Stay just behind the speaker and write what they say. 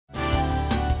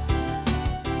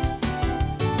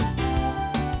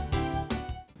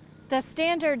The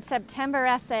standard September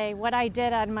essay, What I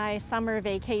Did on My Summer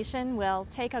Vacation, will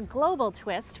take a global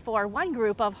twist for one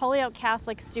group of Holyoke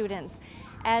Catholic students,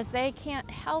 as they can't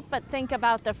help but think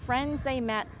about the friends they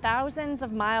met thousands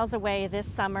of miles away this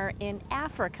summer in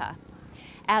Africa.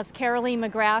 As Caroline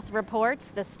McGrath reports,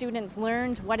 the students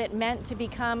learned what it meant to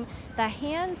become the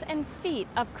hands and feet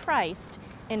of Christ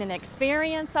in an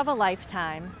experience of a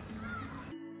lifetime.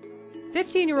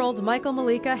 15-year-old Michael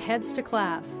Malika heads to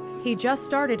class. He just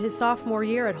started his sophomore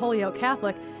year at Holyoke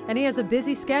Catholic, and he has a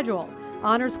busy schedule: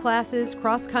 honors classes,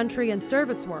 cross-country, and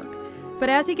service work. But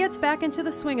as he gets back into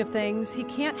the swing of things, he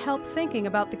can't help thinking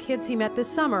about the kids he met this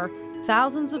summer,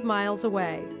 thousands of miles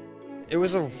away. It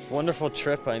was a wonderful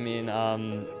trip. I mean,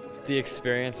 the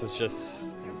experience was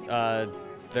just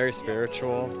very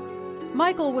spiritual.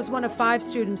 Michael was one of 5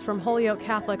 students from Holyoke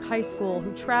Catholic High School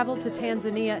who traveled to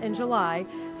Tanzania in July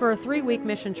for a 3-week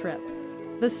mission trip.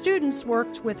 The students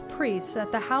worked with priests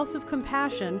at the House of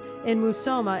Compassion in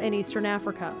Musoma in Eastern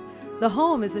Africa. The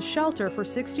home is a shelter for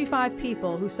 65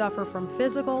 people who suffer from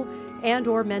physical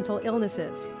and/or mental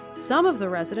illnesses. Some of the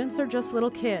residents are just little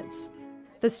kids.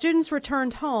 The students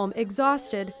returned home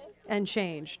exhausted and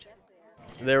changed.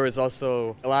 There was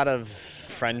also a lot of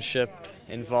friendship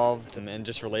involved and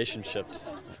just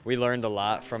relationships. We learned a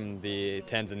lot from the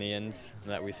Tanzanians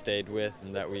that we stayed with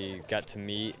and that we got to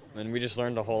meet. And we just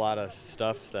learned a whole lot of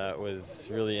stuff that was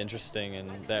really interesting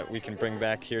and that we can bring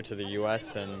back here to the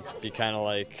U.S. and be kind of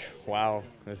like, wow,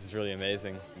 this is really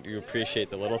amazing. You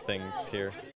appreciate the little things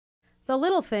here. The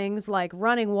little things like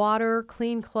running water,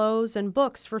 clean clothes, and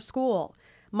books for school.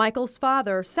 Michael's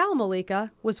father, Sal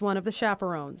Malika, was one of the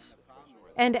chaperones.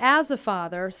 And as a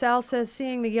father, Sal says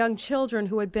seeing the young children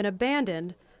who had been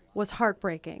abandoned was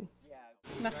heartbreaking.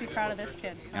 You must be proud of this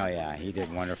kid. Oh yeah, he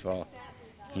did wonderful.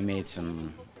 He made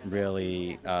some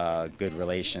really good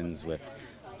relations with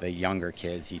the younger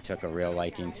kids. He took a real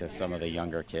liking to some of the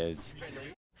younger kids.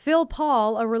 Phil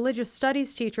Paul, a religious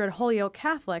studies teacher at Holyoke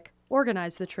Catholic,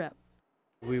 organized the trip.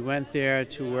 We went there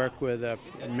to work with a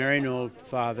Maryknoll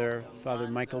father, Father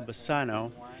Michael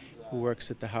Bassano, who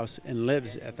works at the house and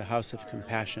lives at the House of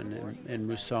Compassion in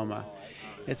Musoma.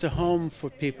 It's a home for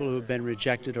people who have been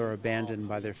rejected or abandoned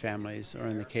by their families, or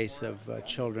in the case of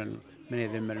children, many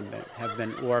of them have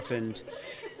been orphaned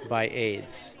by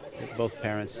AIDS, both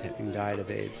parents having died of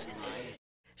AIDS.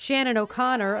 Shannon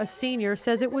O'Connor, a senior,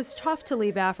 says it was tough to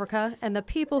leave Africa and the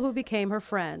people who became her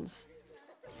friends.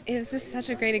 It was just such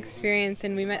a great experience,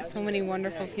 and we met so many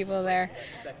wonderful people there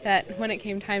that when it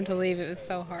came time to leave, it was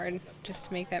so hard just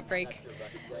to make that break.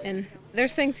 And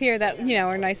there's things here that,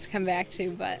 are nice to come back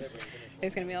to, but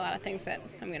there's going to be a lot of things that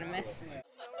I'm going to miss.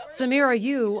 Samira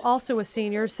Yu, also a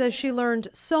senior, says she learned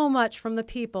so much from the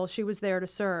people she was there to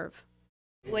serve.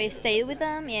 We stayed with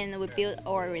them and we built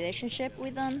our relationship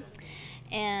with them,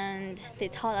 and they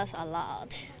taught us a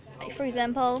lot. Like, for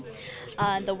example,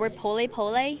 the word pole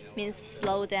pole means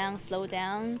slow down, slow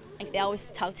down. Like, they always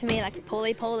talk to me like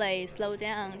pole pole, slow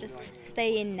down. Just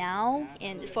stay in now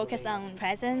and focus on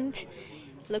present.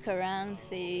 Look around,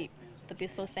 see the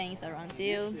beautiful things around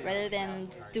you, rather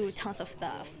than do tons of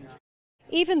stuff.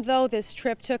 Even though this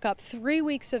trip took up 3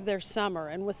 weeks of their summer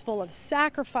and was full of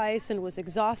sacrifice and was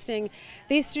exhausting,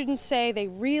 these students say they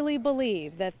really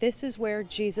believe that this is where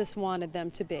Jesus wanted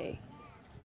them to be.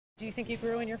 Do you think you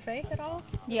grew in your faith at all?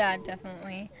 Yeah,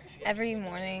 definitely. Every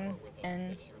morning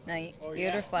and night we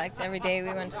would reflect. Every day we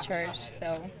went to church,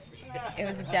 so it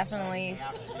was definitely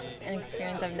an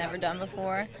experience I've never done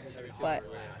before, but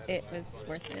it was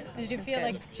worth it. Did you feel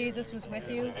good. like Jesus was with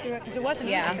you through it? Because it wasn't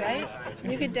Yeah. easy, right?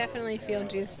 You could definitely feel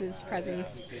Jesus'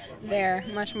 presence there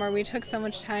much more. We took so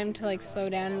much time to slow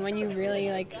down, and when you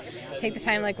really take the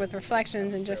time with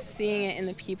reflections and just seeing it in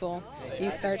the people,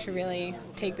 you start to really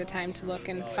take the time to look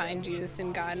and find Jesus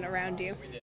and God around you.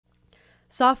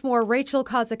 Sophomore Rachel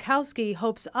Kozakowski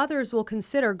hopes others will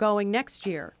consider going next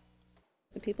year.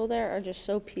 The people there are just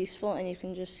so peaceful, and you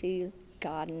can just see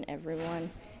God in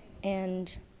everyone.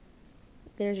 And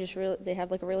they're just they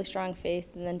have a really strong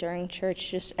faith, and then during church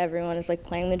just everyone is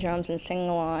playing the drums and singing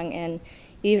along, and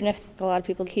even if a lot of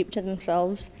people keep to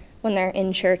themselves, when they're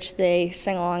in church they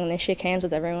sing along and they shake hands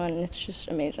with everyone, and it's just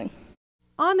amazing.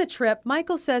 On the trip,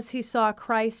 Michael says he saw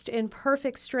Christ in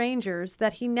perfect strangers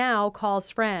that he now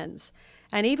calls friends.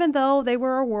 And even though they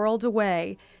were a world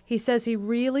away, he says he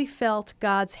really felt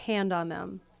God's hand on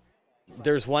them.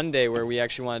 There's one day where we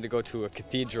actually wanted to go to a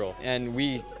cathedral, and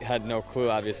we had no clue,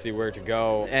 obviously, where to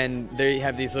go. And they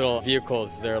have these little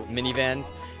vehicles, they're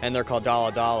minivans, and they're called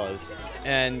dala-dalas.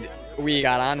 And we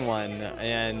got on one,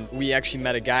 and we actually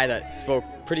met a guy that spoke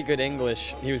pretty good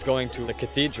English. He was going to the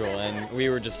cathedral, and we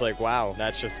were just like, wow,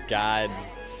 that's just God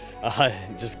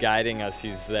just guiding us.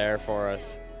 He's there for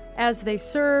us. As they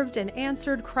served and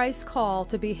answered Christ's call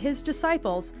to be his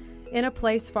disciples in a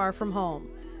place far from home.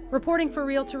 Reporting for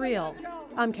Reel to Reel,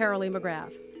 I'm Carolee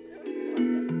McGrath.